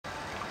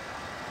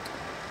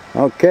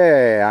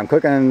Okay, I'm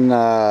cooking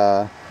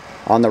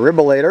on the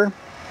Rib-o-lator.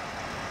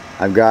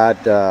 I've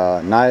got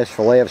a nice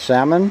fillet of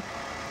salmon,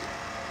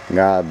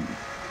 got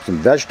some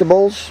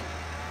vegetables,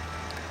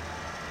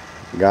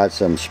 got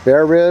some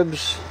spare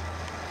ribs,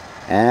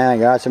 and I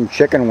got some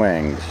chicken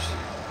wings.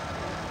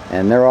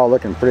 And they're all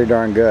looking pretty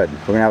darn good.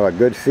 We're going to have a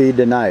good feed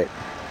tonight.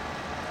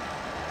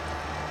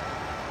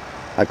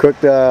 I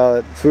cooked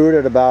the food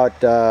at about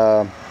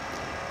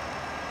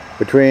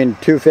between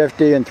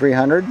 250 and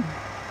 300.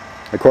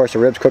 Of course, the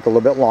ribs cook a little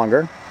bit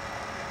longer,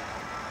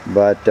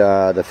 but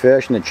the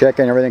fish and the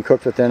chicken, everything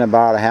cooks within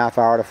about a half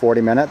hour to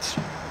 40 minutes.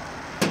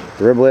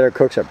 The Rib-o-lator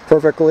cooks it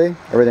perfectly.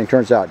 Everything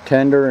turns out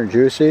tender and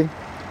juicy.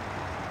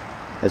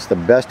 It's the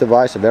best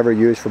device I've ever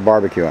used for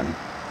barbecuing.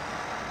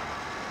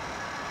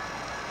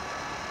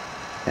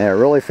 And it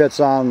really fits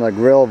on the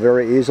grill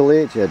very easily.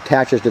 It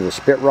attaches to the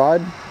spit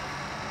rod.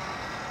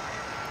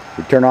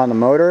 You turn on the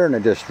motor and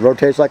it just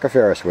rotates like a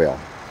Ferris wheel.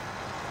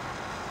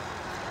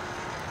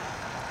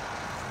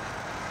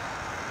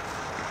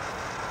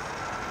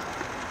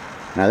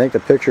 And I think the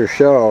pictures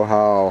show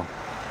how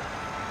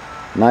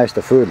nice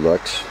the food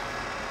looks.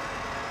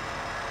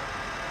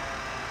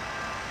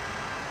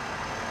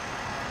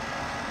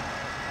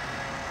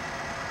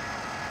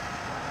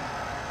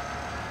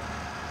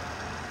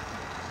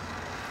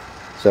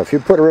 So if you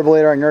put a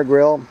Rib-o-lator on your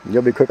grill,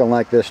 you'll be cooking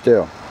like this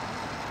too.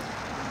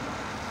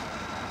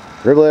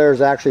 Rib-o-lator is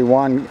actually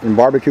won in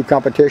barbecue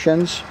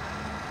competitions,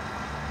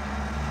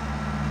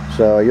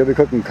 so you'll be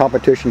cooking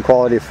competition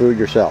quality food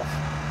yourself.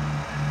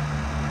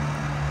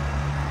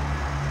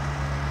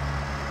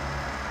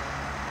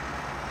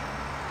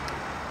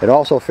 It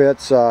also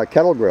fits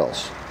kettle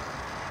grills.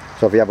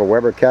 So if you have a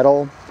Weber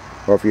kettle,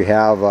 or if you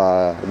have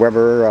a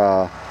Weber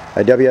a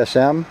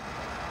WSM,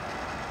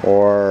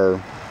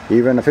 or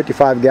even a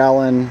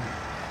 55-gallon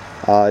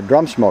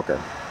drum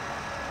smoker,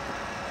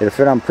 it'll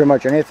fit on pretty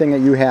much anything that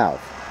you have.